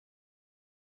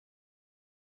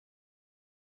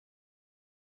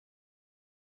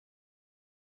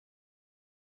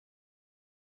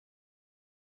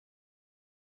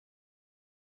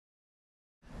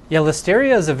Yeah,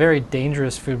 Listeria is a very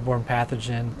dangerous foodborne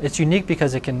pathogen. It's unique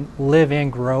because it can live and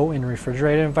grow in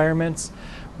refrigerated environments,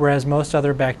 whereas most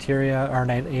other bacteria are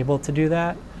not able to do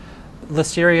that.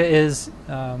 Listeria is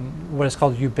what is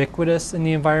called ubiquitous in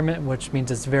the environment, which means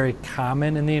it's very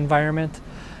common in the environment,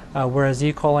 whereas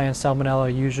E. coli and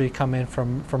Salmonella usually come in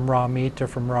from raw meat or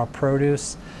from raw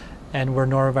produce, and where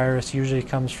norovirus usually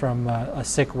comes from a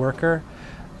sick worker.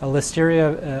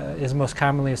 Listeria is most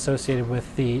commonly associated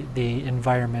with the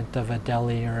environment of a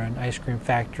deli or an ice cream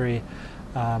factory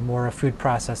or a food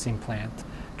processing plant.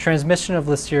 Transmission of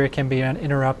Listeria can be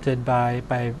interrupted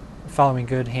by following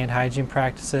good hand hygiene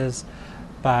practices,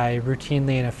 by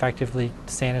routinely and effectively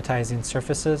sanitizing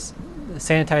surfaces.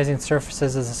 Sanitizing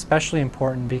surfaces is especially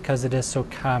important because it is so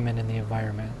common in the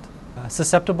environment.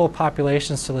 Susceptible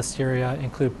populations to Listeria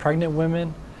include pregnant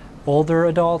women, older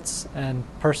adults, and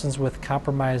persons with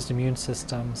compromised immune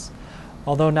systems.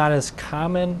 Although not as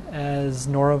common as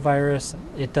norovirus,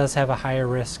 it does have a higher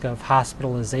risk of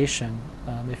hospitalization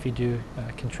if you do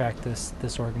contract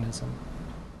this organism.